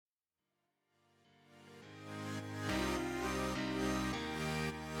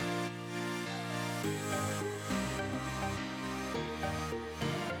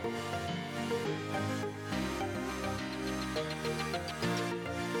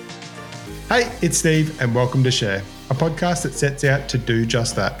Hey, it's Steve and welcome to Share, a podcast that sets out to do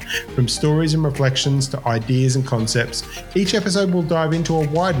just that. From stories and reflections to ideas and concepts, each episode will dive into a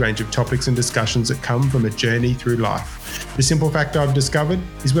wide range of topics and discussions that come from a journey through life. The simple fact I've discovered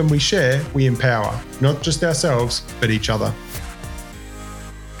is when we share, we empower, not just ourselves, but each other.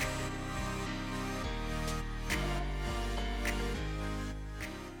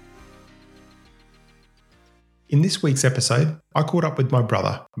 In this week's episode, I caught up with my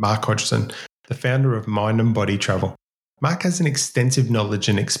brother, Mark Hodgson, the founder of Mind and Body Travel. Mark has an extensive knowledge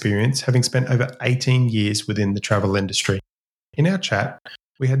and experience, having spent over 18 years within the travel industry. In our chat,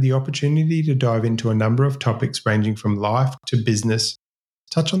 we had the opportunity to dive into a number of topics ranging from life to business,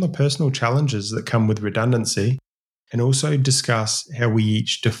 touch on the personal challenges that come with redundancy, and also discuss how we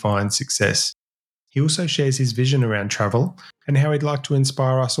each define success. He also shares his vision around travel and how he'd like to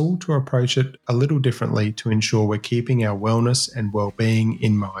inspire us all to approach it a little differently to ensure we're keeping our wellness and well-being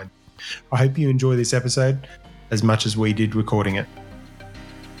in mind. I hope you enjoy this episode as much as we did recording it.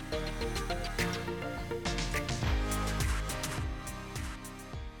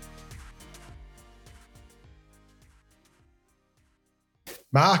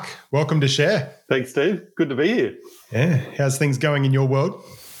 Mark, welcome to Share. Thanks, Steve. Good to be here. Yeah, how's things going in your world?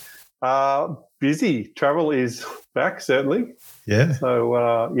 Busy. Travel is back, certainly. Yeah.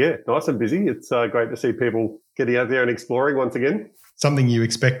 So, nice and busy. It's great to see people getting out there and exploring once again. Something you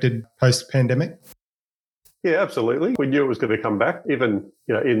expected post-pandemic? Yeah, absolutely. We knew it was going to come back. Even,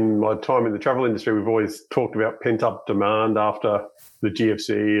 in my time in the travel industry, we've always talked about pent-up demand after the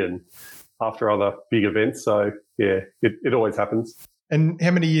GFC and after other big events. So, yeah, it always happens. And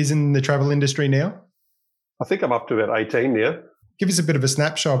how many years in the travel industry now? I think I'm up to about 18 now. Give us a bit of a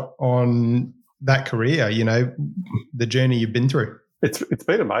snapshot on that career, the journey you've been through. It's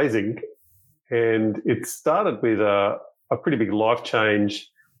been amazing. And it started with a pretty big life change.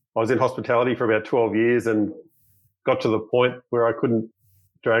 I was in hospitality for about 12 years and got to the point where I couldn't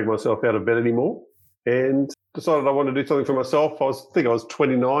drag myself out of bed anymore and decided I wanted to do something for myself. I was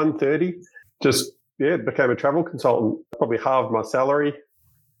 29, 30, became a travel consultant, probably halved my salary,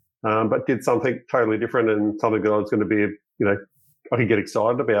 but did something totally different and something that I was going to be, I could get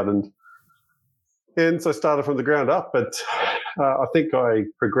excited about. And so I started from the ground up, but I think I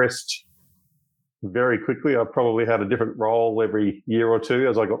progressed very quickly. I probably had a different role every year or two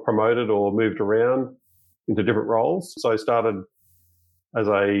as I got promoted or moved around into different roles. So I started as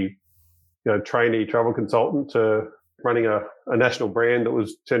a trainee travel consultant to running a national brand that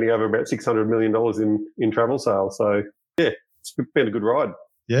was turning over about $600 million in travel sales. So, yeah, it's been a good ride.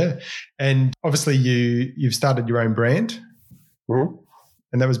 Yeah. And obviously you've started your own brand. Mm-hmm.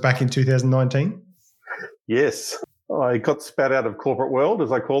 And that was back in 2019? Yes. I got spat out of corporate world,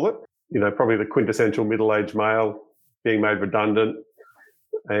 as I call it. Probably the quintessential middle-aged male being made redundant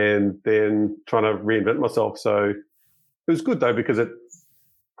and then trying to reinvent myself. So it was good, though, because it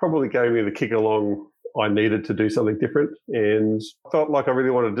probably gave me the kick along I needed to do something different. And I felt like I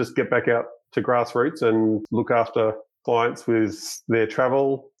really wanted to just get back out to grassroots and look after clients with their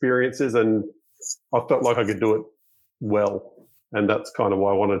travel experiences. And I felt like I could do it well. And that's kind of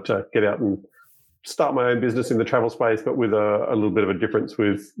why I wanted to get out and start my own business in the travel space, but with a little bit of a difference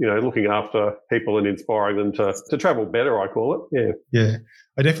with, looking after people and inspiring them to travel better, I call it. Yeah. Yeah.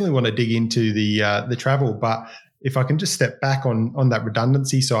 I definitely want to dig into the travel, but if I can just step back on that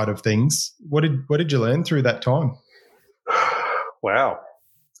redundancy side of things, what did you learn through that time? Wow.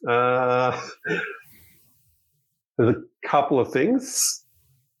 There's a couple of things.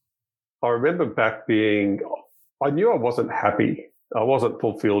 I remember I knew I wasn't happy. I wasn't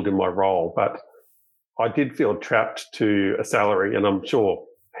fulfilled in my role, but I did feel trapped to a salary, and I'm sure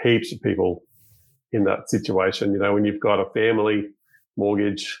heaps of people in that situation, when you've got a family,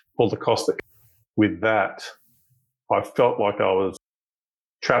 mortgage, all the costs with that, I felt like I was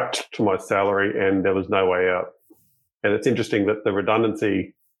trapped to my salary and there was no way out. And it's interesting that the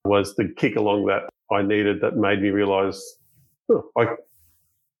redundancy was the kick along that I needed that made me realise,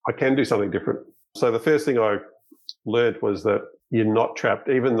 I can do something different. So the first thing I learned was that you're not trapped,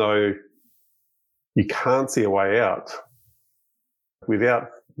 even though you can't see a way out. Without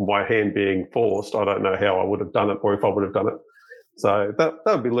my hand being forced, I don't know how I would have done it or if I would have done it. So that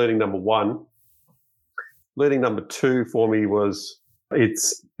would be learning number one. Learning number two for me was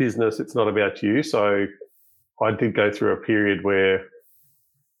it's business, it's not about you. So I did go through a period where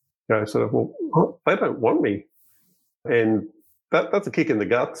they don't want me. And that's a kick in the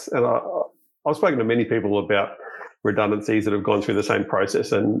guts. And I've spoken to many people about redundancies that have gone through the same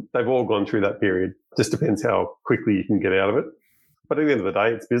process, and they've all gone through that period. Just depends how quickly you can get out of it. But at the end of the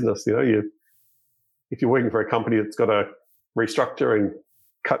day, it's business. If you're working for a company that's got to restructure and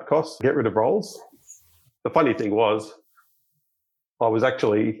cut costs, get rid of roles. The funny thing was, I was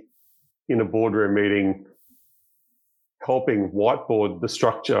actually in a boardroom meeting helping whiteboard the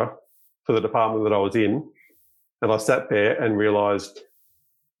structure for the department that I was in. And I sat there and realised,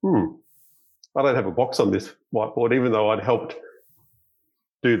 I don't have a box on this whiteboard, even though I'd helped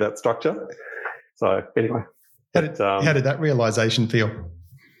do that structure. So anyway. How did that realisation feel?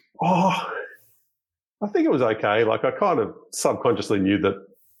 Oh, I think it was okay. Like, I kind of subconsciously knew that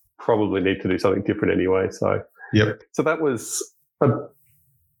probably need to do something different anyway. So, yep. So that was a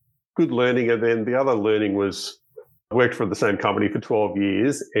good learning. And then the other learning was I worked for the same company for 12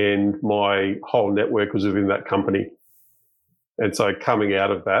 years and my whole network was within that company. And so coming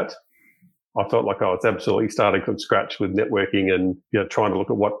out of that, I felt like I was absolutely starting from scratch with networking and trying to look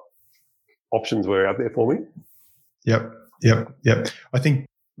at what options were out there for me. Yep. I think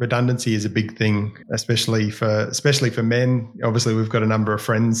redundancy is a big thing, especially for men. Obviously, we've got a number of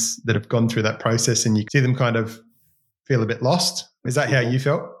friends that have gone through that process, and you see them kind of feel a bit lost. Is that how you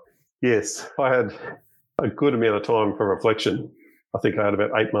felt? Yes, I had a good amount of time for reflection. I think I had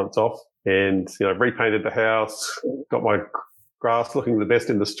about 8 months off, and repainted the house, got my grass looking the best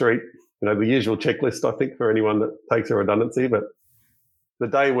in the street. The usual checklist, I think, for anyone that takes a redundancy. But the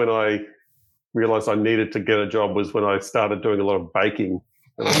day when I realised I needed to get a job was when I started doing a lot of baking.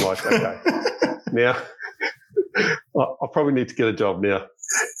 And I'm like, okay, now I probably need to get a job now.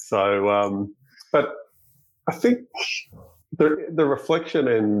 So, but I think the reflection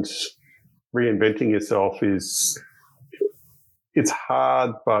and reinventing yourself it's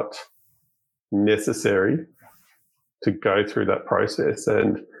hard but necessary to go through that process.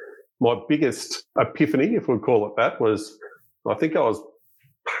 And my biggest epiphany, if we call it that, was I think I was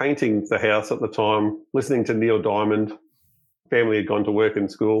painting the house at the time, listening to Neil Diamond. Family had gone to work and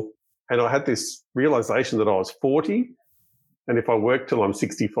school. And I had this realization that I was 40. And if I work till I'm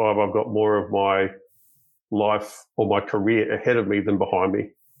 65, I've got more of my life or my career ahead of me than behind me.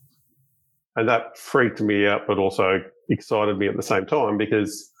 And that freaked me out, but also excited me at the same time,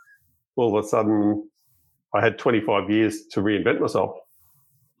 because all of a sudden I had 25 years to reinvent myself.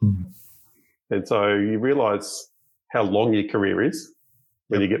 And so you realize how long your career is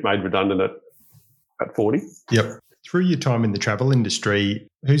when you get made redundant at 40. Yep. Through your time in the travel industry,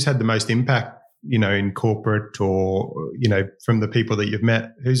 who's had the most impact, in corporate or, from the people that you've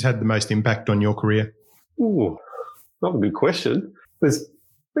met, who's had the most impact on your career? Ooh, not a good question. There's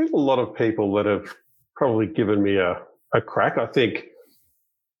been a lot of people that have probably given me a crack. I think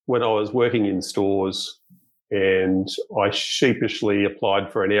when I was working in stores and I sheepishly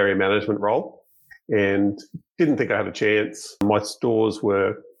applied for an area management role and didn't think I had a chance. My stores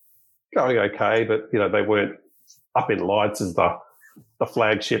were going okay, but, they weren't up in lights as the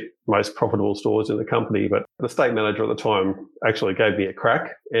flagship, most profitable stores in the company. But the estate manager at the time actually gave me a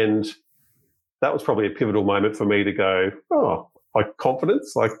crack. And that was probably a pivotal moment for me to go, like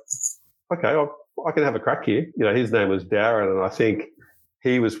confidence, like, okay, I can have a crack here. His name was Darren, and I think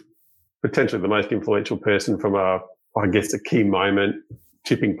he was potentially the most influential person from a key moment,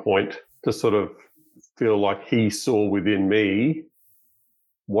 tipping point, to sort of feel like he saw within me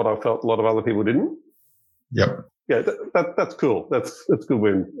what I felt a lot of other people didn't. Yep. Yeah, that's cool. That's good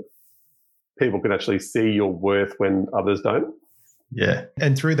when people can actually see your worth when others don't. Yeah.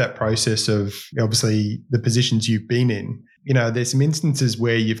 And through that process of obviously the positions you've been in, there's some instances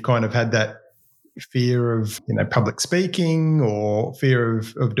where you've kind of had that fear of, public speaking or fear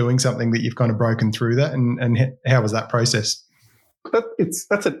of doing something that you've kind of broken through that. And how was that process?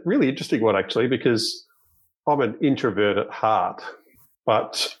 That's a really interesting one, actually, because I'm an introvert at heart,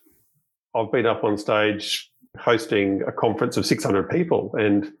 but I've been up on stage hosting a conference of 600 people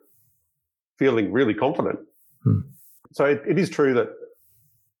and feeling really confident. So it is true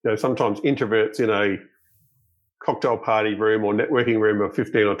that sometimes introverts in a cocktail party room or networking room of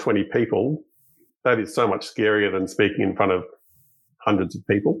 15 or 20 people, that is so much scarier than speaking in front of hundreds of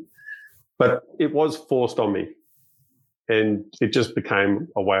people. But it was forced on me, and it just became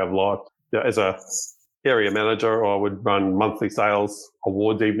a way of life. As a area manager, I would run monthly sales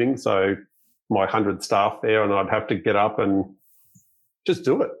awards evenings, so my 100 staff there, and I'd have to get up and just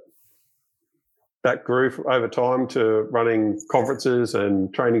do it. That grew over time to running conferences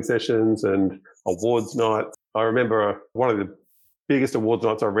and training sessions and awards nights. I remember one of the biggest awards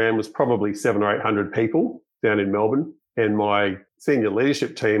nights I ran was probably 700 or 800 people down in Melbourne. And my senior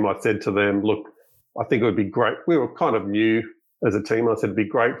leadership team, I said to them, look, I think it would be great. We were kind of new as a team. I said, it'd be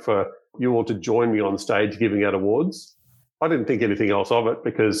great for you all to join me on stage giving out awards. I didn't think anything else of it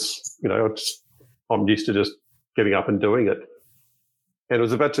because, I'm used to just getting up and doing it. And it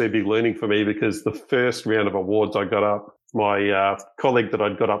was actually a big learning for me because the first round of awards I got up, my colleague that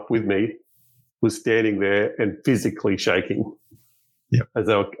I'd got up with me was standing there and physically shaking. Yep.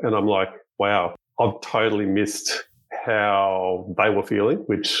 And I'm like, wow, I've totally missed how they were feeling,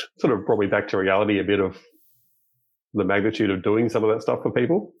 which sort of brought me back to reality a bit of the magnitude of doing some of that stuff for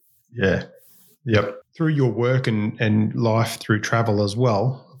people. Yeah. Yep. Through your work and life through travel as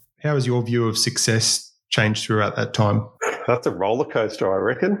well, how has your view of success changed throughout that time? That's a roller coaster, I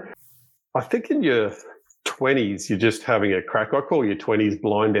reckon. I think in your 20s, you're just having a crack. I call your 20s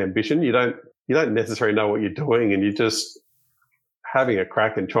blind ambition. You don't necessarily know what you're doing, and you're just having a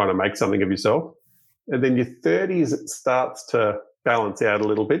crack and trying to make something of yourself. And then your 30s, it starts to balance out a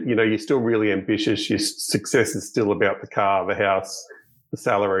little bit. You know, you're still really ambitious. Your success is still about the car, the house, the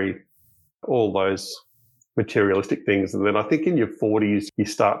salary, all those materialistic things. And then I think in your 40s, you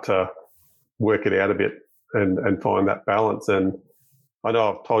start to work it out a bit and find that balance. And I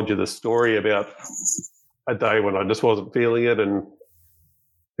know I've told you the story about a day when I just wasn't feeling it, and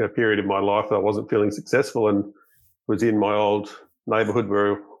a period in my life that I wasn't feeling successful, and was in my old neighbourhood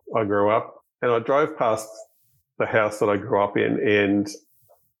where I grew up. And I drove past the house that I grew up in, and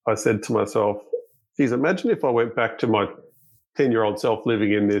I said to myself, geez, imagine if I went back to my 10-year-old self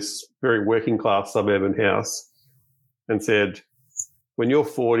living in this very working class suburban house and said, when you're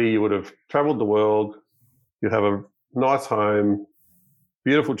 40, you would have travelled the world, you have a nice home,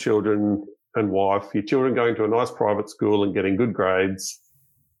 beautiful children and wife, your children going to a nice private school and getting good grades,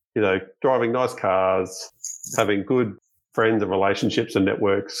 you know, driving nice cars, having good friends and relationships and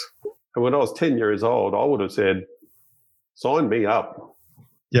networks. And when I was 10 years old, I would have said, sign me up.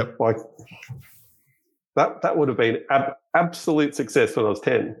 Yep. Like that would have been absolute success when I was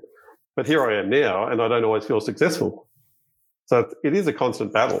 10. But here I am now, and I don't always feel successful. So it is a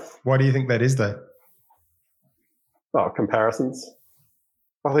constant battle. Why do you think that is, though? Oh, comparisons.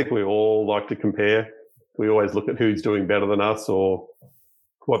 I think we all like to compare. We always look at who's doing better than us or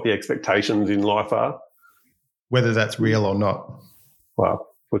what the expectations in life are. Whether that's real or not. Well,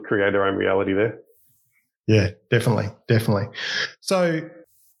 we create our own reality there. Yeah, definitely. So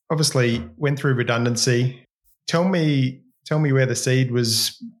obviously went through redundancy. Tell me where the seed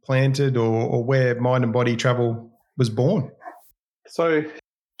was planted or where Mind and Body Travel was born. So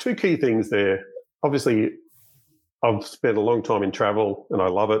two key things there. Obviously, I've spent a long time in travel and I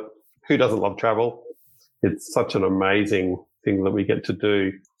love it. Who doesn't love travel? It's such an amazing thing that we get to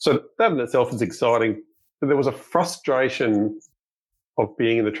do. So that in itself is exciting. But there was a frustration of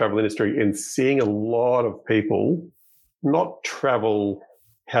being in the travel industry and seeing a lot of people not travel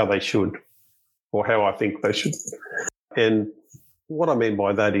how they should or how I think they should. And what I mean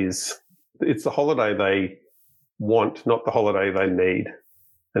by that is it's the holiday they want, not the holiday they need.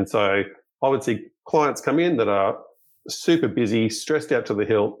 And so I would see clients come in that are super busy, stressed out to the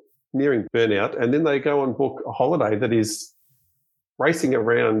hilt, nearing burnout, and then they go and book a holiday that is racing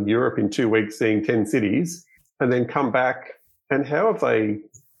around Europe in 2 weeks, seeing 10 cities, and then come back. And how have they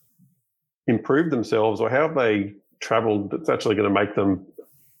improved themselves, or how have they travelled that's actually going to make them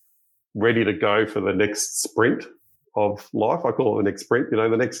ready to go for the next sprint of life? I call it the next sprint, you know,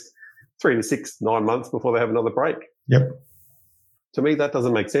 the next 3 to 6, 9 months before they have another break. Yep. To me, that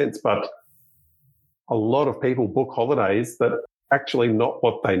doesn't make sense, but a lot of people book holidays that are actually not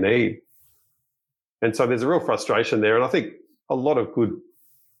what they need. And so there's a real frustration there. And I think a lot of good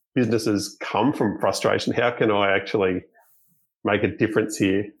businesses come from frustration. How can I actually make a difference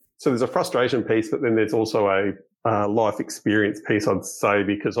here? So there's a frustration piece, but then there's also a life experience piece, I'd say,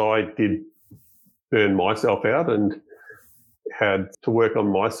 because I did burn myself out and had to work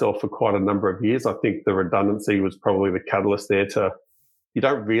on myself for quite a number of years. I think the redundancy was probably the catalyst there you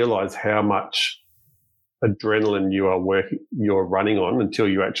don't realise how much adrenaline you're running on until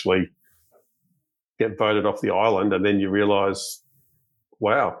you actually get voted off the island, and then you realise,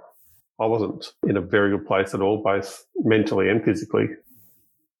 wow, I wasn't in a very good place at all, both mentally and physically.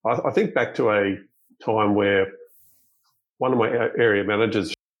 I think back to a time where one of my area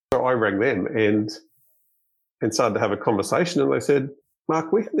managers, I rang them and started to have a conversation, and they said,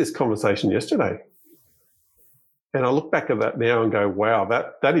 Mark, we had this conversation yesterday. And I look back at that now and go, wow,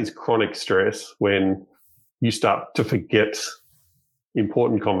 that is chronic stress when you start to forget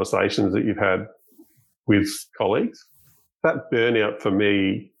important conversations that you've had with colleagues. That burnout for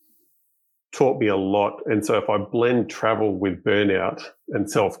me taught me a lot. And so if I blend travel with burnout and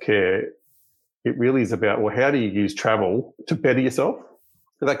self-care, it really is about, well, how do you use travel to better yourself?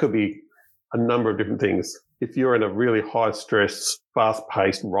 And that could be a number of different things. If you're in a really high-stress,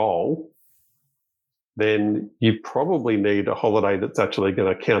 fast-paced role, then you probably need a holiday that's actually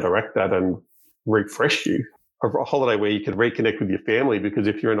going to counteract that and refresh you. A holiday where you can reconnect with your family, because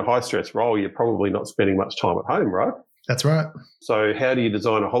if you're in a high-stress role, you're probably not spending much time at home, right? That's right. So how do you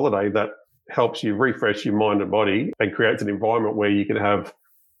design a holiday that helps you refresh your mind and body and creates an environment where you can have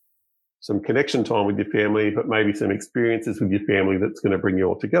some connection time with your family, but maybe some experiences with your family that's going to bring you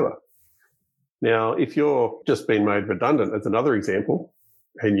all together? Now, if you're just being made redundant, as another example,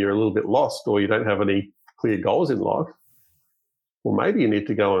 and you're a little bit lost or you don't have any clear goals in life, well, maybe you need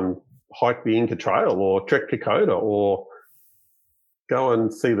to go and hike the Inca Trail or trek Kokoda or go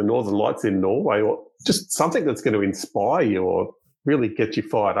and see the Northern Lights in Norway, or just something that's going to inspire you or really get you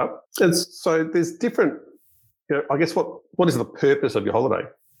fired up. And so there's different, I guess, what is the purpose of your holiday?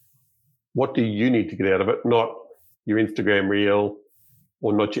 What do you need to get out of it? Not your Instagram reel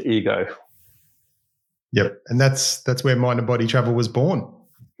or not your ego. Yep. And that's where Mind and Body Travel was born.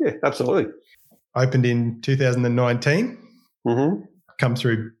 Yeah, absolutely. Opened in 2019. Mm-hmm. Come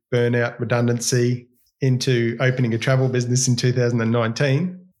through burnout, redundancy, into opening a travel business in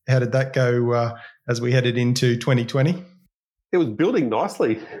 2019. How did that go as we headed into 2020? It was building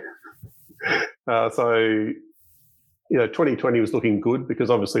nicely. So 2020 was looking good because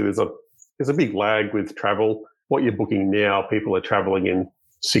obviously there's a big lag with travel. What you're booking now, people are traveling in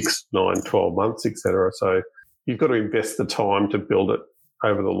 6, 9, 12 months, etc. So you've got to invest the time to build it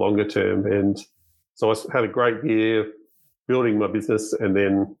over the longer term. And so I had a great year building my business, and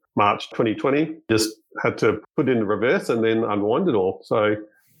then March 2020 just had to put it in reverse and then unwind it all. So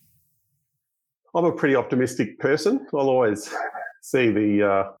I'm a pretty optimistic person. I'll always see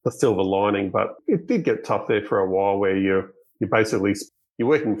the silver lining, but it did get tough there for a while where you're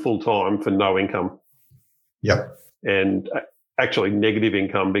working full time for no income. Yep. And actually negative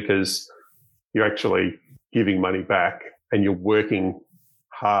income because you're actually giving money back and you're working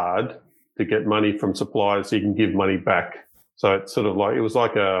hard to get money from suppliers so you can give money back. So it's sort of like, it was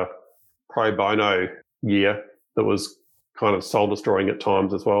like a pro bono year that was kind of soul destroying at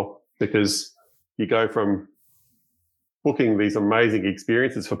times as well, because you go from booking these amazing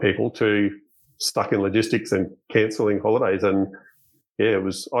experiences for people to stuck in logistics and cancelling holidays. And yeah,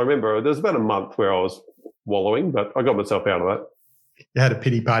 I remember there was about a month where I was wallowing, but I got myself out of that. You had a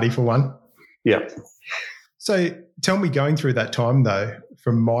pity party for one? Yeah. So tell me, going through that time though,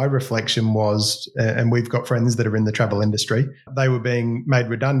 from my reflection was, and we've got friends that are in the travel industry, they were being made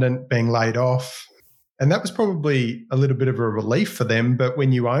redundant, being laid off. And that was probably a little bit of a relief for them. But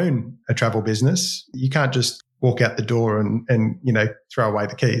when you own a travel business, you can't just walk out the door and throw away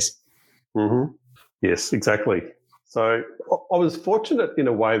the keys. Mm-hmm. Yes, exactly. So I was fortunate in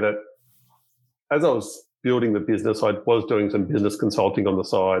a way that as I was building the business, I was doing some business consulting on the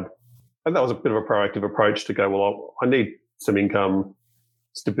side. And that was a bit of a proactive approach to go, well, I need some income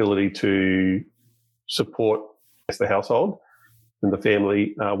stability to support the household and the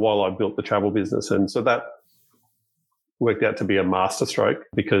family while I built the travel business. And so that worked out to be a masterstroke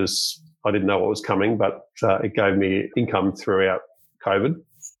because I didn't know what was coming, but it gave me income throughout COVID.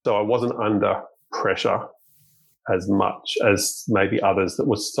 So I wasn't under pressure as much as maybe others that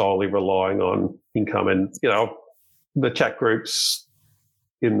were solely relying on income. And, the chat groups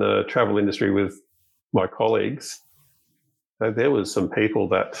in the travel industry with my colleagues, there was some people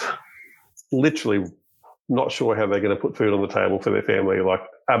that literally not sure how they're going to put food on the table for their family, like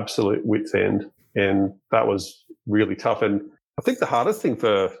absolute wit's end. And that was really tough. And I think the hardest thing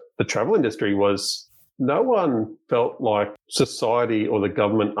for the travel industry was no one felt like society or the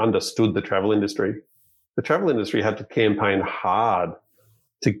government understood the travel industry. The travel industry had to campaign hard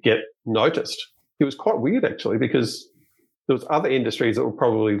to get noticed. It was quite weird, actually, because there was other industries that were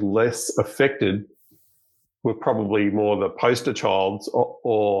probably less affected, were probably more the poster childs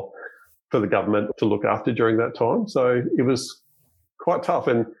or for the government to look after during that time. So it was quite tough.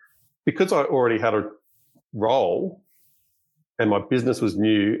 And because I already had a role and my business was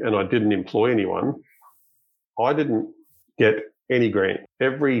new and I didn't employ anyone, I didn't get any grant.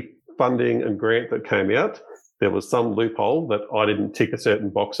 Every funding and grant that came out, there was some loophole that I didn't tick a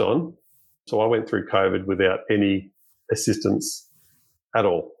certain box on. So I went through COVID without any assistance at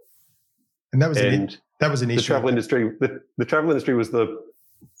all. And that was an issue. The travel industry, the travel industry was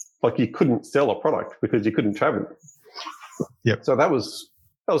you couldn't sell a product because you couldn't travel. Yep. So that was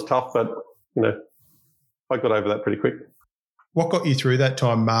tough, but I got over that pretty quick. What got you through that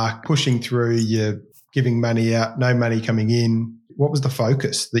time, Mark? Pushing through, you're giving money out, no money coming in. What was the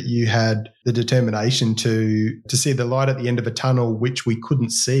focus that you had, the determination to see the light at the end of a tunnel, which we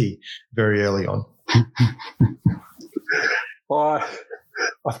couldn't see very early on? I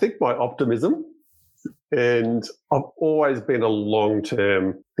think my optimism, and I've always been a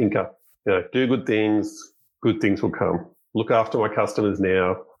long-term thinker. Do good things will come. Look after my customers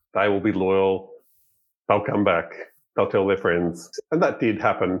now. They will be loyal. They'll come back. They'll tell their friends. And that did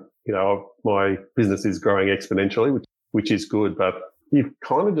happen. My business is growing exponentially, which which is good. But you've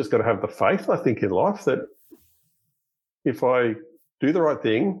kind of just got to have the faith, I think, in life that if I do the right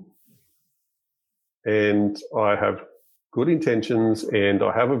thing and I have good intentions and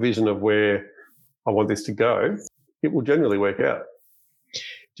I have a vision of where I want this to go, it will generally work out.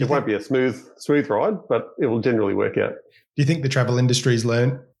 It won't be a smooth ride, but it will generally work out. Do you think the travel industry's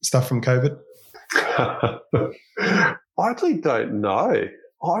learned stuff from COVID? I actually don't know.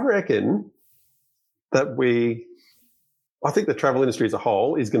 I reckon that I think the travel industry as a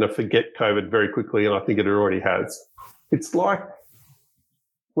whole is going to forget COVID very quickly, and I think it already has. It's like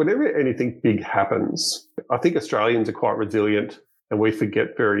whenever anything big happens, I think Australians are quite resilient and we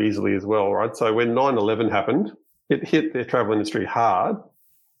forget very easily as well, right? So when 9/11 happened, it hit the travel industry hard.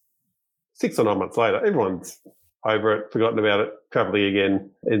 6 or 9 months later, everyone's over it, forgotten about it, travelling again.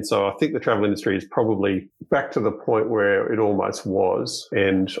 And so I think the travel industry is probably back to the point where it almost was.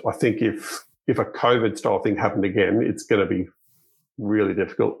 And I think if a COVID style thing happened again, it's going to be really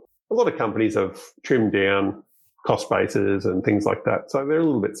difficult. A lot of companies have trimmed down cost bases and things like that. So they're a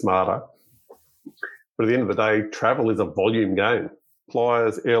little bit smarter. But at the end of the day, travel is a volume game.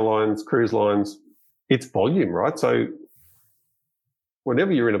 Flyers, airlines, cruise lines, it's volume, right? So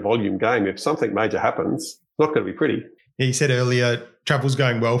whenever you're in a volume game, if something major happens, it's not going to be pretty. Yeah, you said earlier, travel's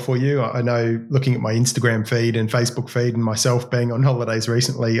going well for you. I know looking at my Instagram feed and Facebook feed and myself being on holidays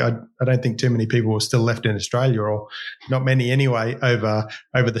recently, I don't think too many people are still left in Australia, or not many anyway, over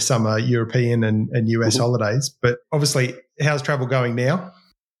the summer European and US holidays. But obviously, how's travel going now?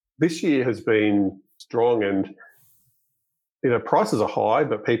 This year has been strong and, prices are high,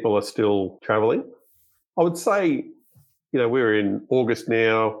 but people are still travelling. I would say, we're in August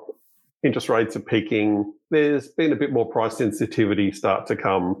now, interest rates are peaking. There's been a bit more price sensitivity start to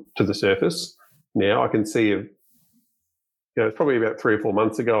come to the surface. Now I can see, it's probably about 3 or 4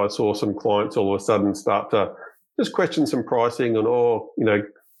 months ago, I saw some clients all of a sudden start to just question some pricing and,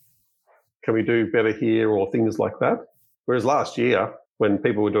 can we do better here or things like that? Whereas last year, when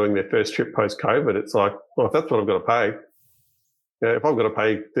people were doing their first trip post-COVID, it's like, well, if that's what I've got to pay, if I've got to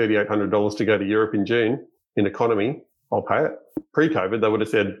pay $3,800 to go to Europe in June in economy, I'll pay it. Pre-COVID, they would have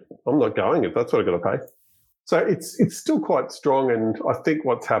said, I'm not going if that's what I've got to pay. So it's still quite strong. And I think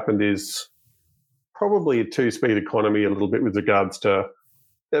what's happened is probably a two-speed economy a little bit with regards to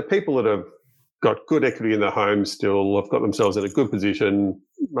people that have got good equity in their homes still, have got themselves in a good position.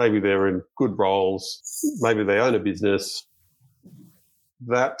 Maybe they're in good roles. Maybe they own a business.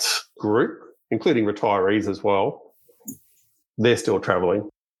 That group, including retirees as well, they're still travelling.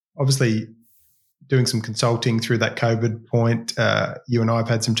 Obviously, doing some consulting through that COVID point, you and I have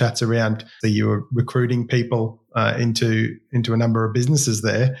had some chats around that you were recruiting people into a number of businesses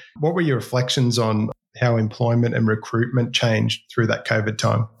there. What were your reflections on how employment and recruitment changed through that COVID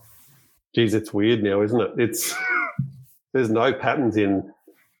time? Geez, it's weird now, isn't it? There's no patterns in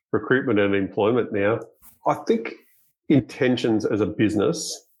recruitment and employment now. I think intentions as a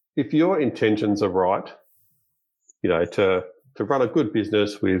business, if your intentions are right, to run a good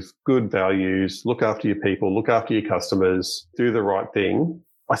business with good values, look after your people, look after your customers, do the right thing,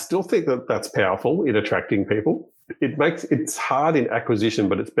 I still think that that's powerful in attracting people. It's hard in acquisition,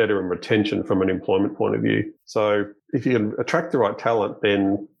 but it's better in retention from an employment point of view. So if you can attract the right talent,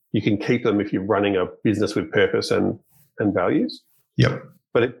 then you can keep them if you're running a business with purpose and values. Yep.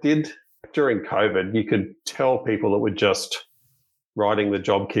 But it did, during COVID, you could tell people that were just riding the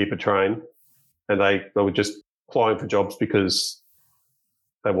JobKeeper train and they were just applying for jobs because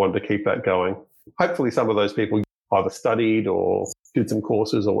they wanted to keep that going. Hopefully some of those people either studied or did some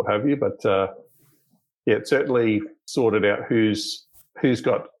courses or what have you, but it certainly sorted out who's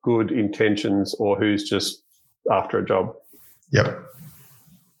got good intentions or who's just after a job. Yep.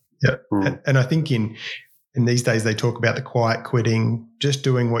 And I think in these days they talk about the quiet quitting, just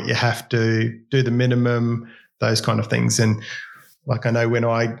doing what you have to, do the minimum, those kind of things. And like I know when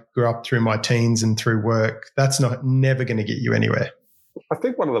I grew up through my teens and through work, that's never going to get you anywhere. I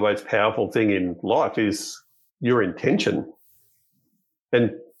think one of the most powerful thing in life is your intention.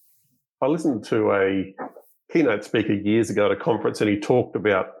 And I listened to a keynote speaker years ago at a conference and he talked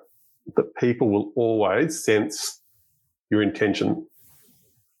about that people will always sense your intention.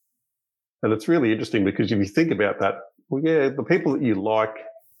 And it's really interesting because if you think about that, the people that you like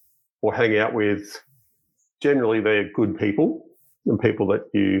or hang out with, generally they're good people and people that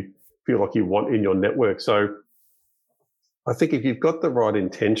you feel like you want in your network. So I think if you've got the right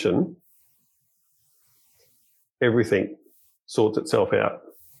intention, everything sorts itself out.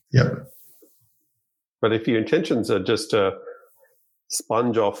 Yep. But if your intentions are just to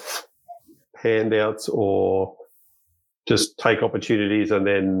sponge off handouts or just take opportunities and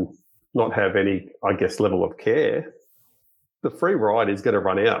then not have any, level of care, the free ride is going to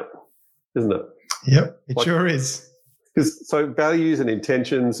run out, isn't it? Yep, it sure is. Because so values and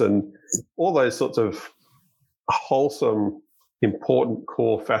intentions and all those sorts of wholesome, important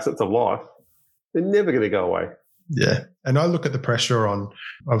core facets of life, they're never going to go away. Yeah. And I look at the pressure on,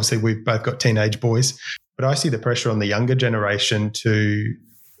 obviously we've both got teenage boys, but I see the pressure on the younger generation to,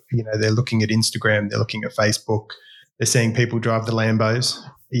 they're looking at Instagram, they're looking at Facebook, they're seeing people drive the Lambos,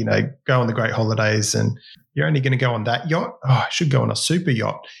 go on the great holidays, and you're only going to go on that yacht. Oh, I should go on a super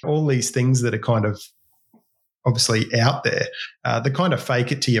yacht. All these things that are kind of obviously out there, the kind of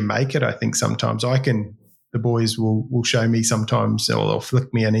fake it till you make it. I think sometimes the boys will show me sometimes, or they'll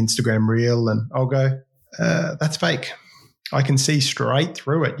flick me an Instagram reel and I'll go, that's fake. I can see straight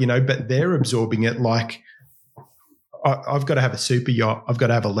through it, but they're absorbing it like I've got to have a super yacht. I've got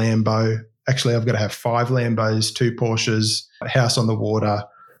to have a Lambo. Actually, I've got to have 5 Lambos, 2 Porsches, a house on the water,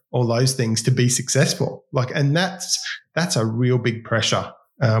 all those things to be successful. And that's a real big pressure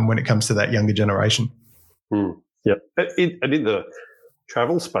when it comes to that younger generation. Yeah. And in the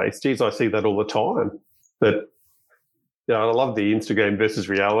travel space, geez, I see that all the time. That I love the Instagram versus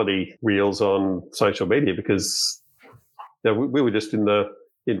reality reels on social media because we were just in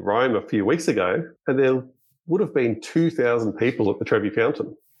Rome a few weeks ago, and there would have been 2,000 people at the Trevi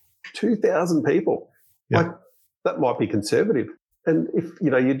Fountain. 2,000 people. Yeah. That might be conservative. And if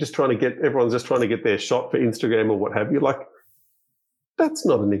you're just everyone's just trying to get their shot for Instagram or what have you, that's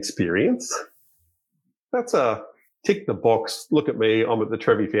not an experience. That's a tick the box, look at me, I'm at the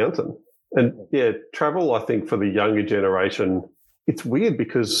Trevi Fountain. And yeah, travel, I think for the younger generation, it's weird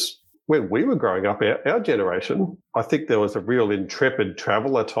because when we were growing up, our generation, I think there was a real intrepid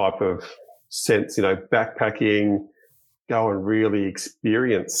traveller type of sense, backpacking, go and really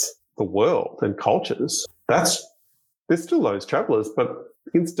experience the world and cultures. There's still those travellers, but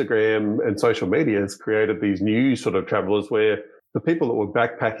Instagram and social media has created these new sort of travellers where the people that were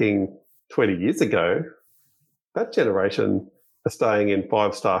backpacking 20 years ago, that generation are staying in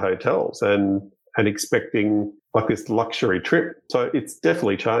 5-star hotels and expecting this luxury trip. So it's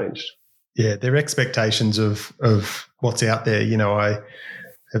definitely changed. Yeah, their expectations of what's out there. I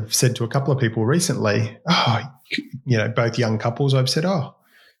have said to a couple of people recently, both young couples, I've said,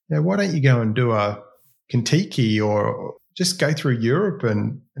 why don't you go and do a Kentucky or just go through Europe?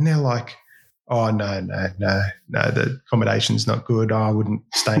 And they're like, oh, no, the accommodation's not good. I wouldn't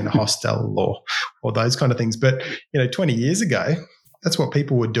stay in a hostel or those kind of things. But, 20 years ago, that's what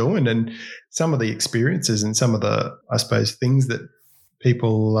people were doing. And some of the experiences and some of the, I suppose, things that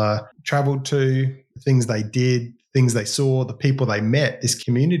people travelled to, things they did, things they saw, the people they met, this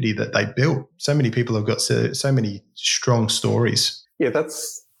community that they built. So many people have got so many strong stories. Yeah,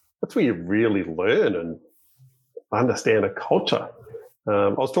 that's where you really learn and understand a culture. I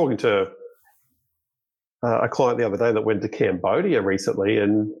was talking to a client the other day that went to Cambodia recently,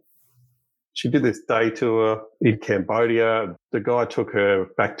 and she did this day tour in Cambodia. The guy took her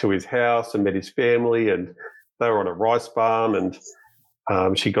back to his house and met his family, and they were on a rice farm, and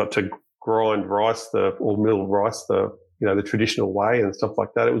she got to grind rice or mill rice the traditional way and stuff like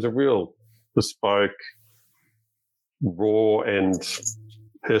that. It was a real bespoke, raw and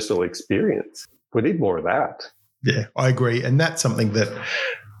personal experience. We need more of that. Yeah, I agree. And that's something that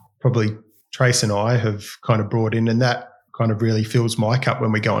probably Trace and I have kind of brought in, and that kind of really fills my cup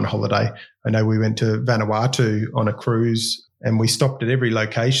when we go on holiday. I know we went to Vanuatu on a cruise and we stopped at every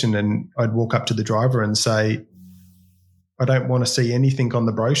location, and I'd walk up to the driver and say, I don't want to see anything on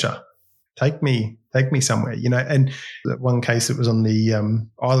the brochure. Take me somewhere, And that one case, it was on the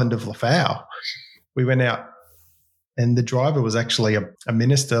island of Lafau. We went out and the driver was actually a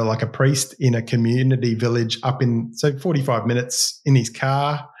minister, like a priest in a community village so 45 minutes in his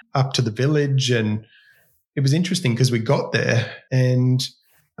car up to the village. And it was interesting because we got there, and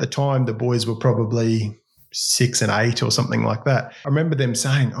at the time the boys were probably 6 and 8 or something like that. I remember them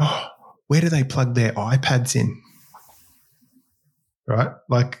saying, where do they plug their iPads in? Right?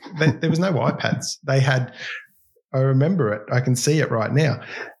 There was no iPads. They had, I remember it, I can see it right now.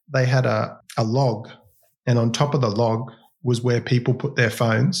 They had a log, and on top of the log was where people put their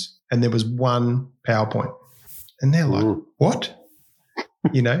phones, and there was one PowerPoint. And they're like, what?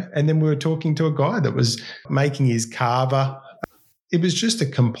 And then we were talking to a guy that was making his carver. It was just a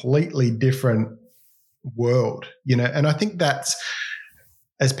completely different world, and I think that's,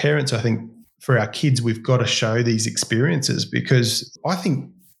 as parents, I think for our kids, we've got to show these experiences, because I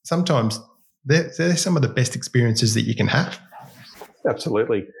think sometimes they're some of the best experiences that you can have.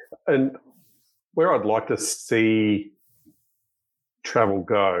 Absolutely. And where I'd like to see travel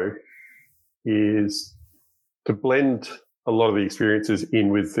go is to blend a lot of the experiences in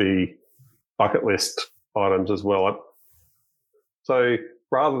with the bucket list items as well. So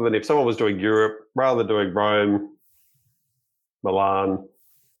rather than if someone was doing Europe, rather than doing Rome, Milan,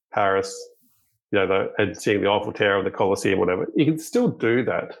 Paris, and seeing the Eiffel Tower, the Colosseum, whatever, you can still do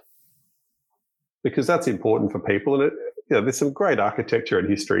that because that's important for people. And there's some great architecture and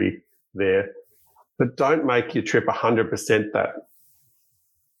history there, but don't make your trip 100% that.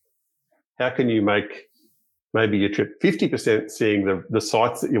 How can you make maybe your trip 50% seeing the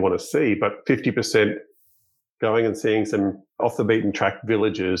sites that you want to see, but 50% going and seeing some off the beaten track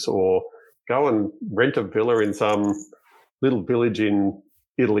villages, or go and rent a villa in some little village in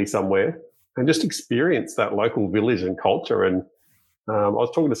Italy somewhere and just experience that local village and culture. And I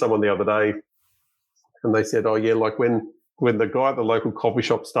was talking to someone the other day and they said, oh yeah, like when the guy at the local coffee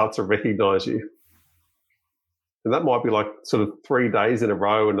shop starts to recognize you, and that might be like sort of 3 days in a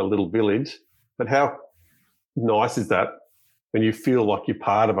row in a little village, but how nice is that when you feel like you're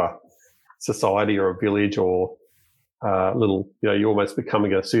part of a society or a village or you're almost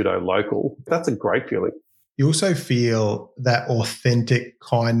becoming a pseudo local. That's a great feeling. You also feel that authentic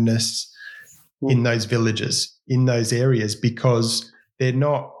kindness in those villages, in those areas, because they're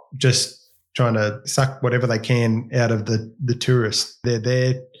not just trying to suck whatever they can out of the tourists. They're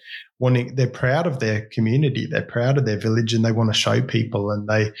there they're proud of their community, they're proud of their village, and they want to show people, and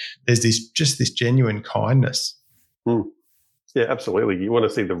there's this genuine kindness. Yeah, absolutely. You want to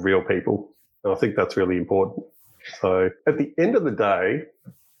see the real people. And I think that's really important. So at the end of the day,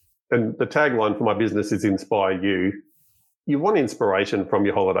 and the tagline for my business is Inspire You, you want inspiration from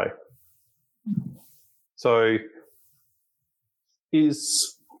your holiday. So a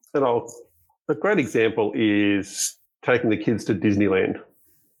great example is taking the kids to Disneyland.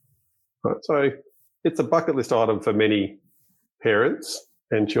 Right, so it's a bucket list item for many parents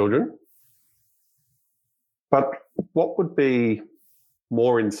and children. But what would be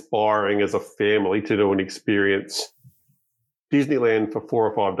more inspiring as a family to do and experience Disneyland for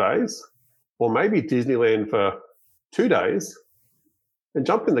 4 or 5 days, or maybe Disneyland for 2 days, and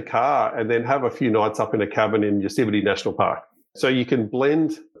jump in the car and then have a few nights up in a cabin in Yosemite National Park? So you can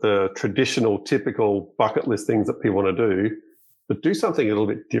blend the traditional, typical bucket list things that people want to do, but do something a little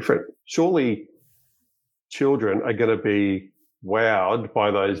bit different. Surely children are going to be wowed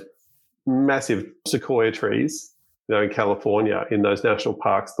by those massive sequoia trees, in California, in those national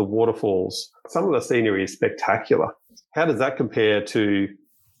parks, the waterfalls. Some of the scenery is spectacular. How does that compare to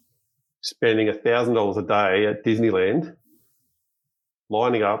spending $1,000 a day at Disneyland,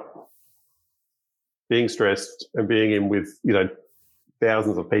 lining up, being stressed, and being in with,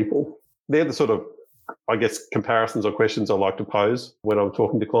 thousands of people? They're the sort of, I guess, comparisons or questions I like to pose when I'm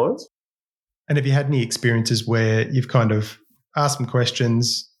talking to clients. And have you had any experiences where you've kind of asked some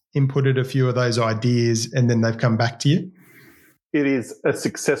questions, inputted a few of those ideas, and then they've come back to you? It is a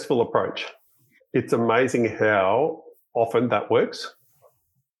successful approach. It's amazing how often that works.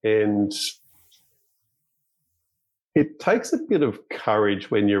 And it takes a bit of courage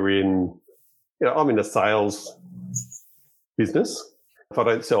when you're I'm in a sales business. If I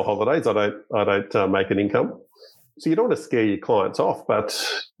don't sell holidays, I don't make an income. So you don't want to scare your clients off, but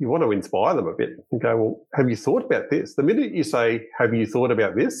you want to inspire them a bit and go, well, have you thought about this? The minute you say, have you thought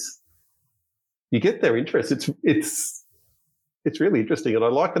about this? You get their interest. It's really interesting. And I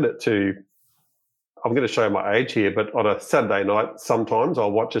liken it to, I'm going to show my age here, but on a Saturday night, sometimes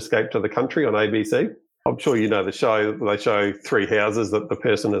I'll watch Escape to the Country on ABC. I'm sure you know the show. They show 3 houses that the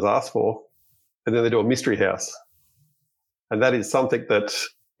person has asked for, and then they do a mystery house. And that is something that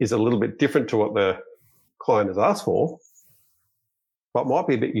is a little bit different to what the client has asked for, but might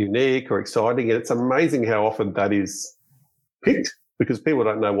be a bit unique or exciting. And it's amazing how often that is picked because people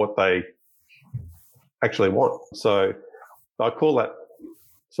don't know what they actually want. So I call that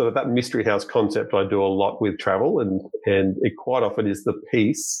sort of that mystery house concept. I do a lot with travel, and it quite often is the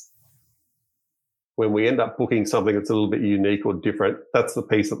piece when we end up booking something that's a little bit unique or different. That's the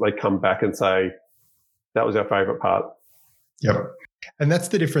piece that they come back and say, that was our favourite part. Yep. And that's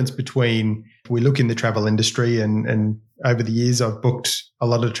the difference between, we look in the travel industry, and over the years I've booked a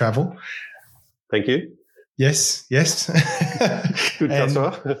lot of travel. Thank you. Yes. Good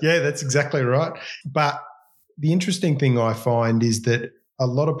customer. Yeah, that's exactly right. But the interesting thing I find is that a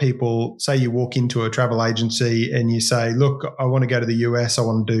lot of people, say you walk into a travel agency and you say, look, I want to go to the US, I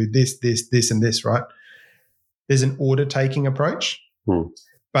want to do this, and this, right? There's an order-taking approach.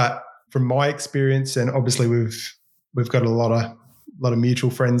 But from my experience, and obviously we've got a lot of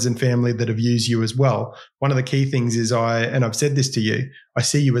mutual friends and family that have used you as well. One of the key things is and I've said this to you, I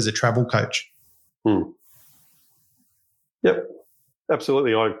see you as a travel coach. Yep,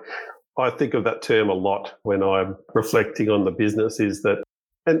 absolutely. I think of that term a lot when I'm reflecting on the business, is that,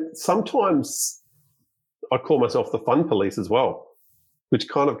 and sometimes I call myself the fun police as well. which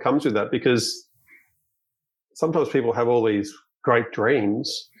kind of comes with that, because sometimes people have all these great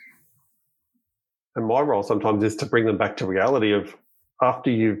dreams. And my role sometimes is to bring them back to reality of, after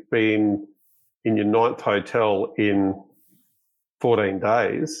you've been in your 9th hotel in 14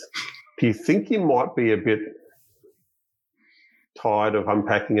 days, do you think you might be a bit tired of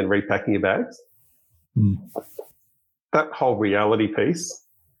unpacking and repacking your bags? That whole reality piece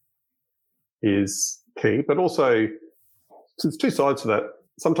is key, but also there's two sides to that.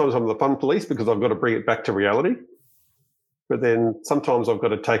 Sometimes I'm the fun police because I've got to bring it back to reality, but then sometimes I've got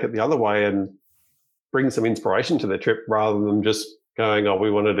to take it the other way and bring some inspiration to their trip rather than just going, oh, we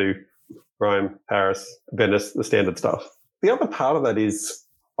want to do Rome, Paris, Venice, the standard stuff. The other part of that is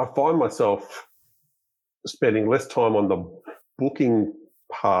I find myself spending less time on the booking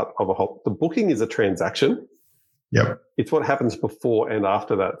part of a whole. The booking is a transaction. Yep. It's what happens before and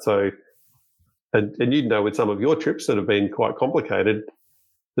after that. So, and you know, with some of your trips that have been quite complicated,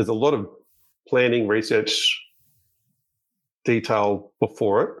 there's a lot of planning, research, detail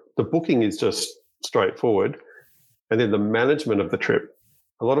before it. The booking is just straightforward. And then the management of the trip.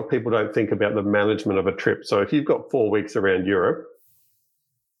 A lot of people don't think about the management of a trip. So if you've got 4 weeks around Europe,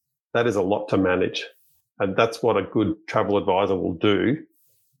 that is a lot to manage. And that's what a good travel advisor will do,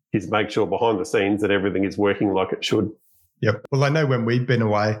 is make sure behind the scenes that everything is working like it should. Yep. Well, I know when we've been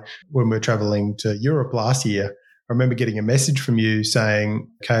away, when we were traveling to Europe last year, I remember getting a message from you saying,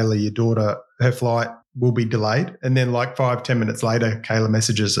 Kayla, your daughter, her flight will be delayed. And then like 5-10 minutes later, Kayla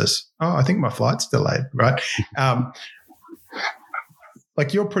messages us, oh, I think my flight's delayed, right?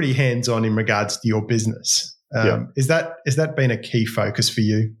 Like, you're pretty hands-on in regards to your business. Is that been a key focus for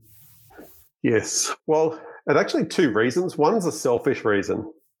you? Yes. Well, and actually 2 reasons. One's a selfish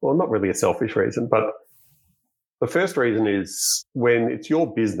reason. Well, not really a selfish reason, but the first reason is when it's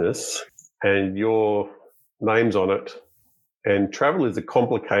your business and your name's on it, and travel is a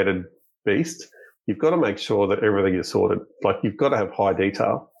complicated beast, you've got to make sure that everything is sorted. Like, you've got to have high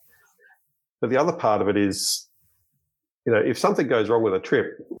detail. But the other part of it is, you know, if something goes wrong with a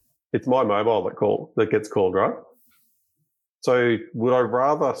trip, it's my mobile that gets called, right? So would I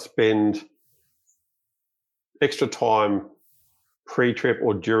rather spend extra time pre-trip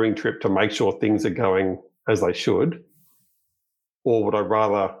or during trip to make sure things are going as they should? Or would I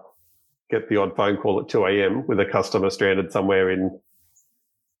rather get the odd phone call at 2 a.m. with a customer stranded somewhere in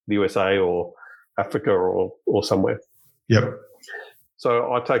the USA or Africa or somewhere? Yep.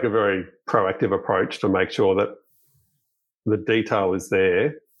 So I take a very proactive approach to make sure that the detail is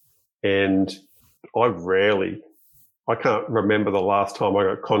there. And I can't remember the last time I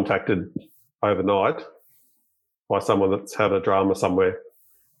got contacted overnight by someone that's had a drama somewhere.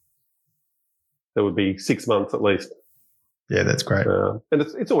 There would be 6 months at least. Yeah, that's great. And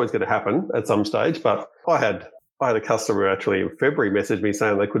it's always going to happen at some stage. But I had a customer actually in February message me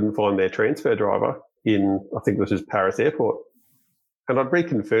saying they couldn't find their transfer driver in, I think this was Paris airport. And I'd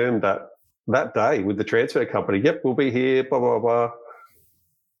reconfirmed that day with the transfer company. Yep, we'll be here, blah, blah, blah.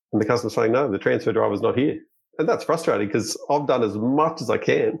 And the customer's saying, no, the transfer driver's not here. And that's frustrating because I've done as much as I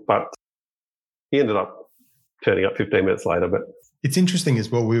can, but he ended up turning up 15 minutes later. But it's interesting as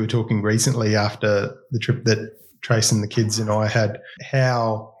well. We were talking recently after the trip that Trace and the kids and I had,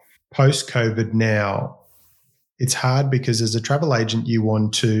 how post-COVID now, it's hard because as a travel agent, you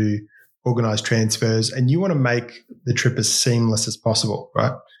want to organise transfers and you want to make the trip as seamless as possible,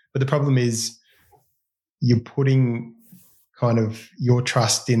 right? But the problem is you're putting kind of your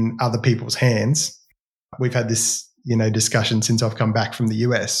trust in other people's hands. We've had this, discussion since I've come back from the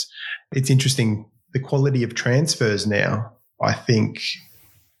US. It's interesting. The quality of transfers now, I think,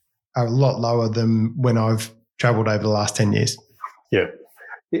 are a lot lower than when I've travelled over the last 10 years. Yeah.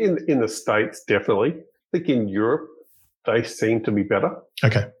 In the States, definitely. I think in Europe, they seem to be better.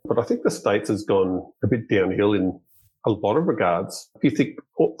 Okay. But I think the States has gone a bit downhill in a lot of regards. If you think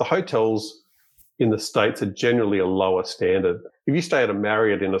the hotels in the States are generally a lower standard. If you stay at a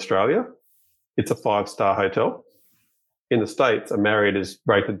Marriott in Australia, it's a 5-star hotel. In the States, a Marriott is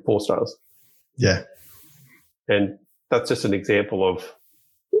rated 4 stars. Yeah. And that's just an example of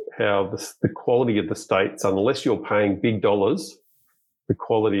how the quality of the States, unless you're paying big dollars, the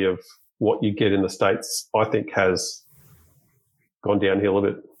quality of what you get in the States, I think, has gone downhill a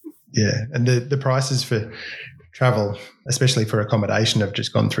bit. Yeah. And the prices for travel, especially for accommodation, have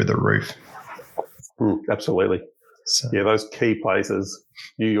just gone through the roof. Absolutely. So. Yeah, those key places,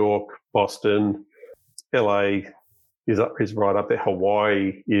 New York, Boston, LA is right up there.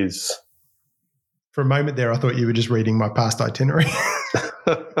 Hawaii is... For a moment there, I thought you were just reading my past itinerary.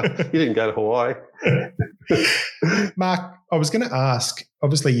 You didn't go to Hawaii. Mark, I was going to ask,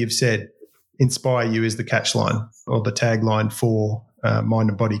 obviously you've said inspire you is the catchline or the tagline for Mind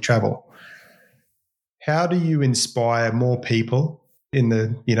and Body Travel. How do you inspire more people in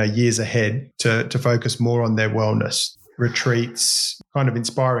the years ahead to focus more on their wellness retreats, kind of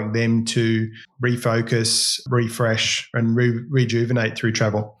inspiring them to refocus, refresh, and rejuvenate through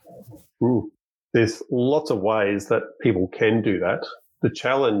travel? There's lots of ways that people can do that. The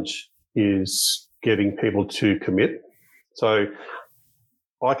challenge is getting people to commit. So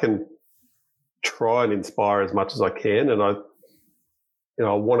I can try and inspire as much as I can, and I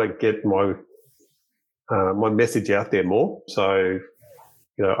want to get my my message out there more. So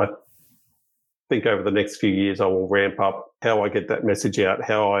I think over the next few years I will ramp up how I get that message out,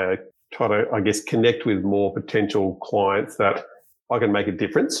 how I try to, I guess, connect with more potential clients that I can make a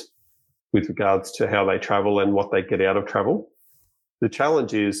difference with regards to how they travel and what they get out of travel. The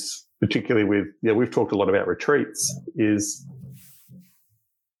challenge is, particularly with, we've talked a lot about retreats, is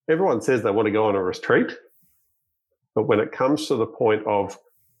everyone says they want to go on a retreat, but when it comes to the point of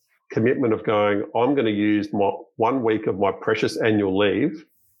commitment of going, I'm going to use my 1 week of my precious annual leave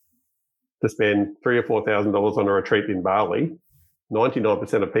to spend $3,000 or $4,000 on a retreat in Bali,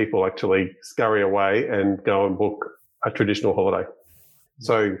 99% of people actually scurry away and go and book a traditional holiday.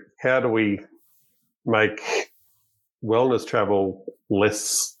 So how do we make wellness travel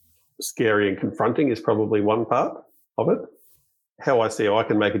less scary and confronting is probably one part of it. How I see I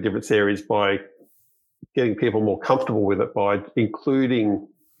can make a difference there is by getting people more comfortable with it, by including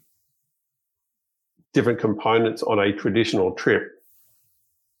different components on a traditional trip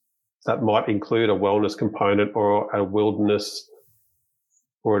that might include a wellness component or a wilderness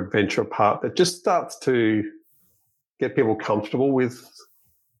or adventure part that just starts to get people comfortable with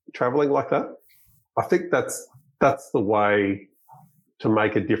traveling like that. I think that's the way to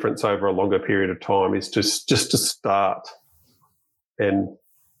make a difference over a longer period of time, is just to start and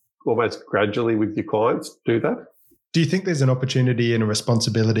almost gradually with your clients do that. Do you think there's an opportunity and a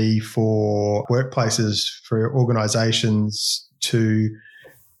responsibility for workplaces, for organisations to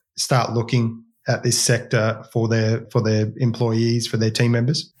start looking at this sector for their employees, for their team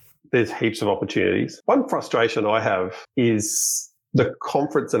members? There's heaps of opportunities. One frustration I have is the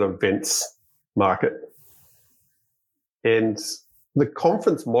conference and events market. And the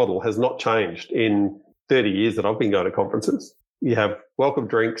conference model has not changed in 30 years that I've been going to conferences. You have welcome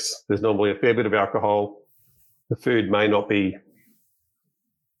drinks. There's normally a fair bit of alcohol. The food may not be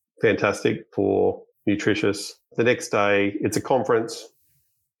fantastic or nutritious. The next day, it's a conference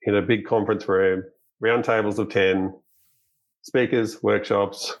in a big conference room, round tables of 10, speakers,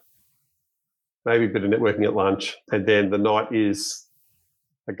 workshops, maybe a bit of networking at lunch. And then the night is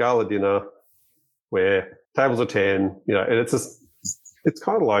a gala dinner where tables of 10, and it's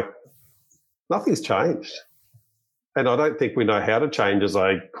kind of like nothing's changed. And I don't think we know how to change as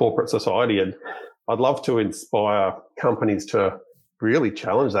a corporate society. And I'd love to inspire companies to really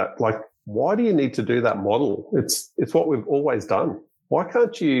challenge that. Like, why do you need to do that model? It's what we've always done. Why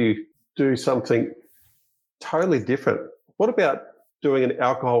can't you do something totally different? What about doing an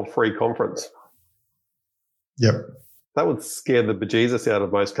alcohol-free conference? Yep. That would scare the bejesus out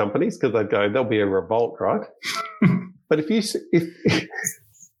of most companies, because they'd go, there'll be a revolt, right? But if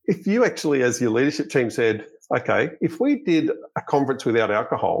you actually, as your leadership team, said, okay, if we did a conference without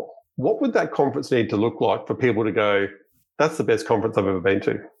alcohol, what would that conference need to look like for people to go, that's the best conference I've ever been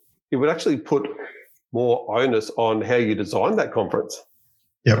to? It would actually put more onus on how you design that conference.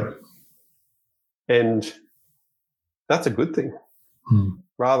 Yep. And that's a good thing.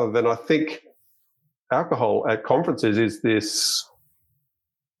 Rather than, I think, alcohol at conferences is this,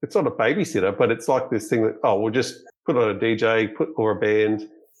 it's not a babysitter, but it's like this thing that, we'll just put on a DJ, or a band,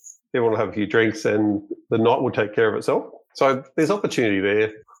 everyone will have a few drinks and the night will take care of itself. So there's opportunity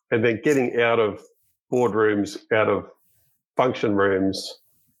there. And then getting out of boardrooms, out of function rooms,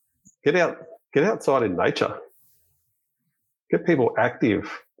 get outside in nature. Get people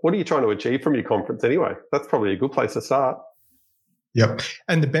active. What are you trying to achieve from your conference anyway? That's probably a good place to start. Yep.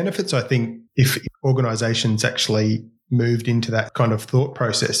 And the benefits, I think, if organisations actually moved into that kind of thought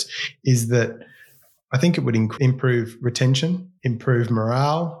process, is that I think it would improve retention, improve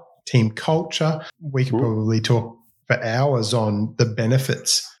morale, team culture. We could probably talk for hours on the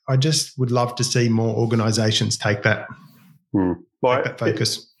benefits. I just would love to see more organisations take that, that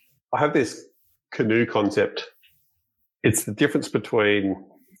focus. I have this canoe concept. It's the difference between,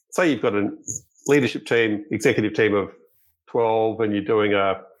 say you've got a leadership team, executive team of 12, and you're doing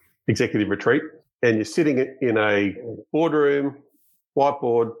a executive retreat, and you're sitting in a boardroom,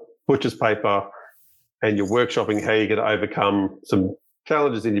 whiteboard, butcher's paper, and you're workshopping how you're going to overcome some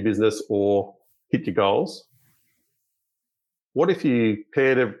challenges in your business or hit your goals. What if you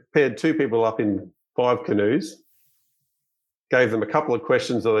paired two people up in 5 canoes, gave them a couple of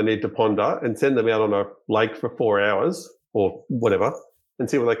questions that they need to ponder and send them out on a lake for 4 hours or whatever and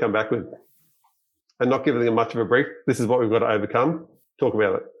see what they come back with. And not giving them much of a brief. This is what we've got to overcome. Talk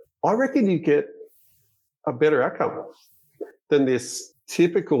about it. I reckon you get a better outcome than this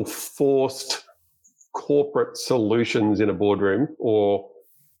typical forced corporate solutions in a boardroom or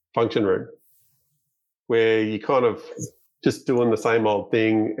function room where you kind of just doing the same old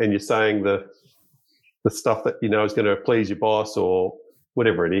thing and you're saying the stuff that you know is going to please your boss or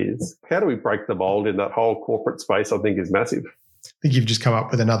whatever it is. How do we break the mold in that whole corporate space? I think is massive. I think you've just come up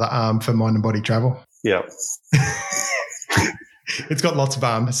with another arm for mind and body travel. Yeah. It's got lots of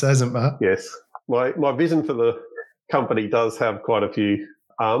arms, hasn't it, Mark? Yes. My vision for the company does have quite a few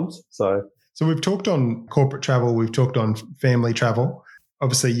arms. So we've talked on corporate travel, we've talked on family travel.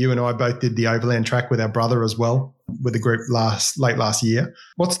 Obviously, you and I both did the overland track with our brother as well, with the group late last year.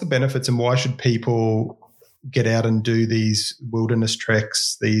 What's the benefits and why should people get out and do these wilderness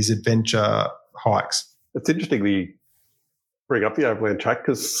treks, these adventure hikes? It's interesting we bring up the overland track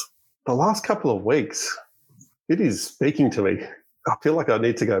because the last couple of weeks, it is speaking to me. I feel like I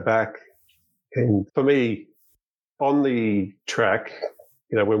need to go back. And for me, on the track,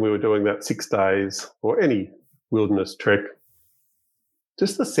 you know, when we were doing that 6 days or any wilderness trek,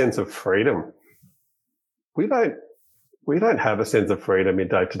 just the sense of freedom. We don't have a sense of freedom in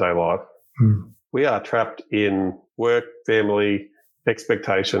day-to-day life. We are trapped in work, family,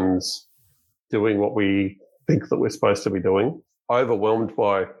 expectations, doing what we think that we're supposed to be doing, overwhelmed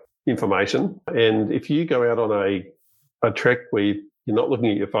by information. And if you go out on a trek where you're not looking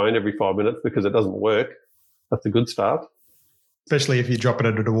at your phone every 5 minutes because it doesn't work, that's a good start. Especially if you drop it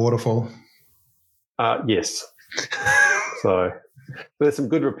at a waterfall. Yes. So there's some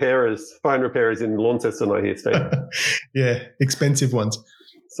good phone repairers in Launceston, I hear, Steve. Yeah, expensive ones.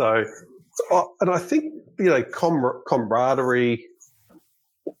 So, and I think, you know, camaraderie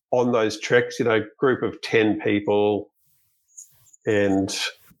on those treks, you know, group of 10 people and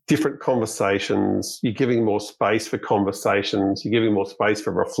different conversations. You're giving more space for conversations. You're giving more space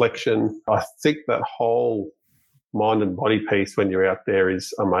for reflection. I think that whole mind and body piece when you're out there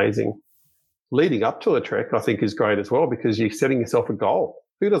is amazing. Leading up to a trek, I think, is great as well because you're setting yourself a goal.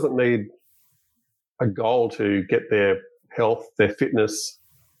 Who doesn't need a goal to get their health, their fitness,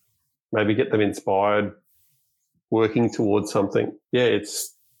 maybe get them inspired, working towards something? Yeah,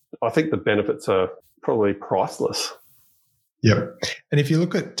 I think the benefits are probably priceless. Yep. And if you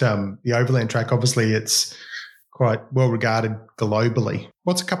look at the overland track, obviously it's quite well regarded globally.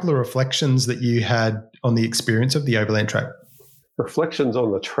 What's a couple of reflections that you had on the experience of the overland track? Reflections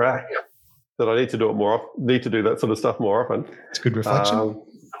on the track that I need to do it more. Need to do that sort of stuff more often. It's a good reflection.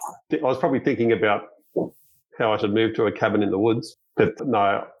 I was probably thinking about how I should move to a cabin in the woods, but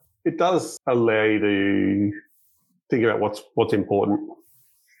no, it does allow you to think about what's important.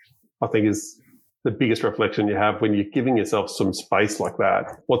 I think is the biggest reflection you have when you're giving yourself some space like that.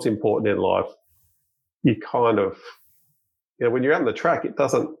 What's important in life? You kind of, you know, when you're out on the track, it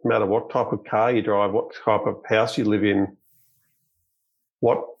doesn't matter what type of car you drive, what type of house you live in,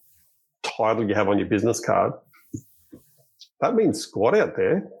 what title you have on your business card. That means squat out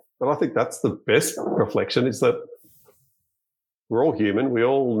there. And I think that's the best reflection is that we're all human. We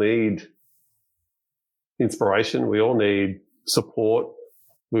all need inspiration. We all need support.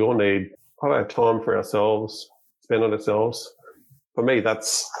 We all need time for ourselves, spend on ourselves. For me,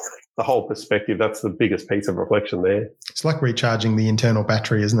 that's the whole perspective. That's the biggest piece of reflection there. It's like recharging the internal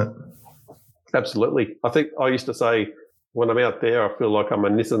battery, isn't it? Absolutely. I think I used to say when I'm out there, I feel like I'm a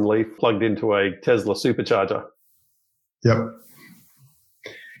Nissan Leaf plugged into a Tesla supercharger. Yep.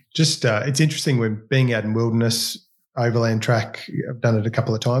 Just it's interesting when being out in wilderness, overland track, I've done it a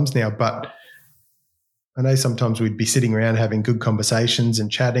couple of times now, but I know sometimes we'd be sitting around having good conversations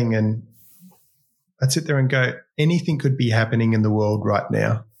and chatting, and I'd sit there and go, anything could be happening in the world right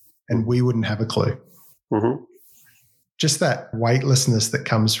now and we wouldn't have a clue. Mm-hmm. Just that weightlessness that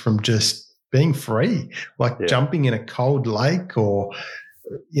comes from just being free, like jumping in a cold lake or,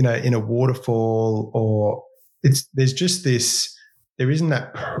 you know, in a waterfall, or there's just this, there isn't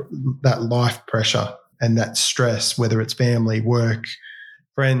that life pressure and that stress, whether it's family, work,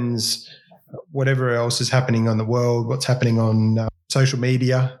 friends, whatever else is happening on the world, what's happening on social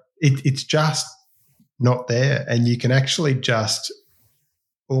media. It's just not there. And you can actually just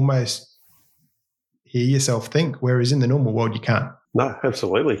almost hear yourself think, whereas in the normal world, you can't. No,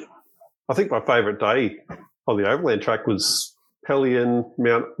 absolutely. I think my favourite day on the overland track was Pelion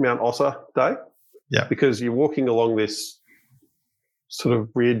Mount Ossa Day. Yeah. Because you're walking along this sort of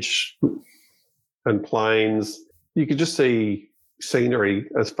ridge and plains. You could just see scenery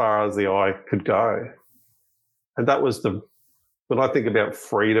as far as the eye could go. And that was the when I think about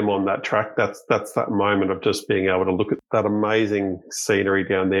freedom on that track, that's that moment of just being able to look at that amazing scenery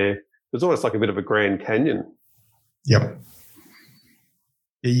down there. It's almost like a bit of a Grand Canyon. Yep.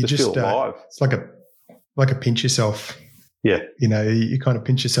 Yeah, you just feel alive. It's like a pinch yourself. Yeah. You kind of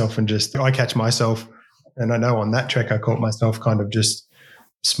pinch yourself and I catch myself, and I know on that trek I caught myself kind of just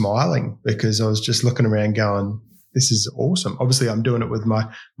smiling because I was just looking around going, this is awesome. Obviously, I'm doing it with my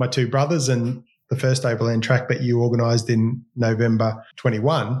two brothers, and the first overland track that you organised in November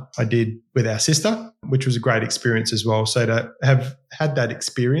 21, I did with our sister, which was a great experience as well. So to have had that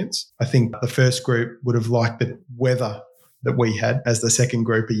experience, I think the first group would have liked the weather that we had as the second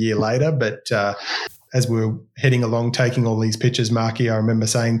group a year later. But as we were heading along, taking all these pictures, Marky, I remember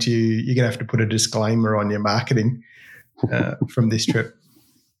saying to you, you're going to have to put a disclaimer on your marketing from this trip.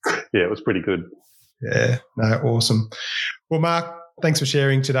 Yeah, it was pretty good. Yeah, no, awesome. Well, Mark, thanks for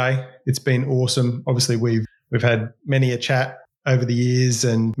sharing today. It's been awesome. Obviously, we've had many a chat over the years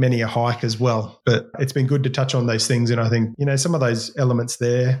and many a hike as well, but it's been good to touch on those things. And I think, some of those elements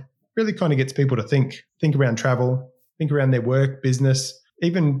there really kind of gets people to think around travel, think around their work, business,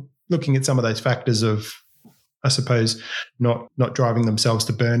 even looking at some of those factors of, I suppose, not driving themselves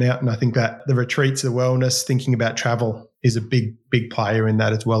to burnout. And I think that the retreats, the wellness, thinking about travel is a big, big player in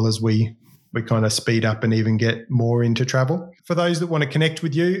that, as well as we kind of speed up and even get more into travel. For those that want to connect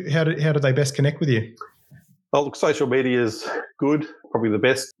with you, how do they best connect with you? Well, look, social media is good. Probably the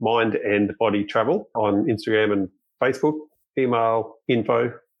best, Mind and Body Travel on Instagram and Facebook. Email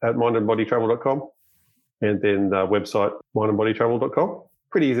info@mindandbodytravel.com, and then the website mindandbodytravel.com.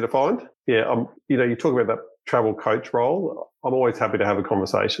 Pretty easy to find. Yeah, you talk about that travel coach role. I'm always happy to have a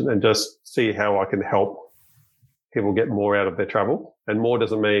conversation and just see how I can help people get more out of their travel. And more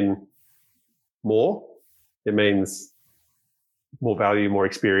doesn't mean more. It means more value, more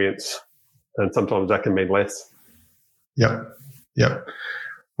experience, and sometimes that can mean less. Yep.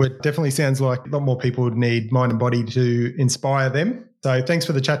 Well, it definitely sounds like a lot more people would need Mind and Body to inspire them. So thanks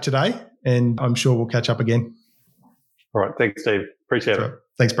for the chat today, and I'm sure we'll catch up again. All right. Thanks, Steve. Appreciate it.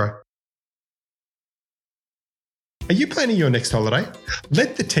 Thanks, bro. Are you planning your next holiday?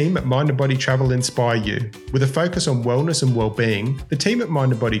 Let the team at Mind and Body Travel inspire you. With a focus on wellness and well-being, the team at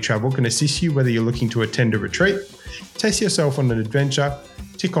Mind and Body Travel can assist you whether you're looking to attend a retreat, test yourself on an adventure,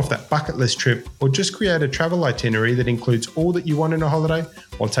 tick off that bucket list trip, or just create a travel itinerary that includes all that you want in a holiday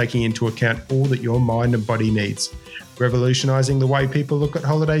while taking into account all that your mind and body needs. Revolutionising the way people look at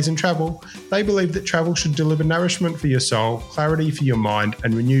holidays and travel, they believe that travel should deliver nourishment for your soul, clarity for your mind,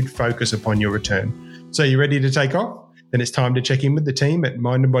 and renewed focus upon your return. So you ready to take off? Then it's time to check in with the team at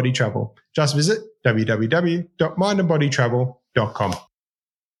Mind and Body Travel. Just visit www.mindandbodytravel.com.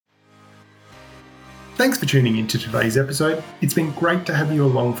 Thanks for tuning into today's episode. It's been great to have you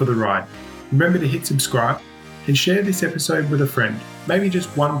along for the ride. Remember to hit subscribe and share this episode with a friend. Maybe just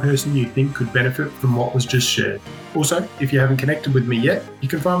one person you think could benefit from what was just shared. Also, if you haven't connected with me yet, you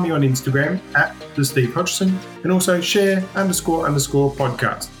can find me on Instagram @TheSteveHodgson and also share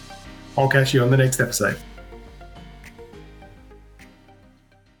 __podcast. I'll catch you on the next episode.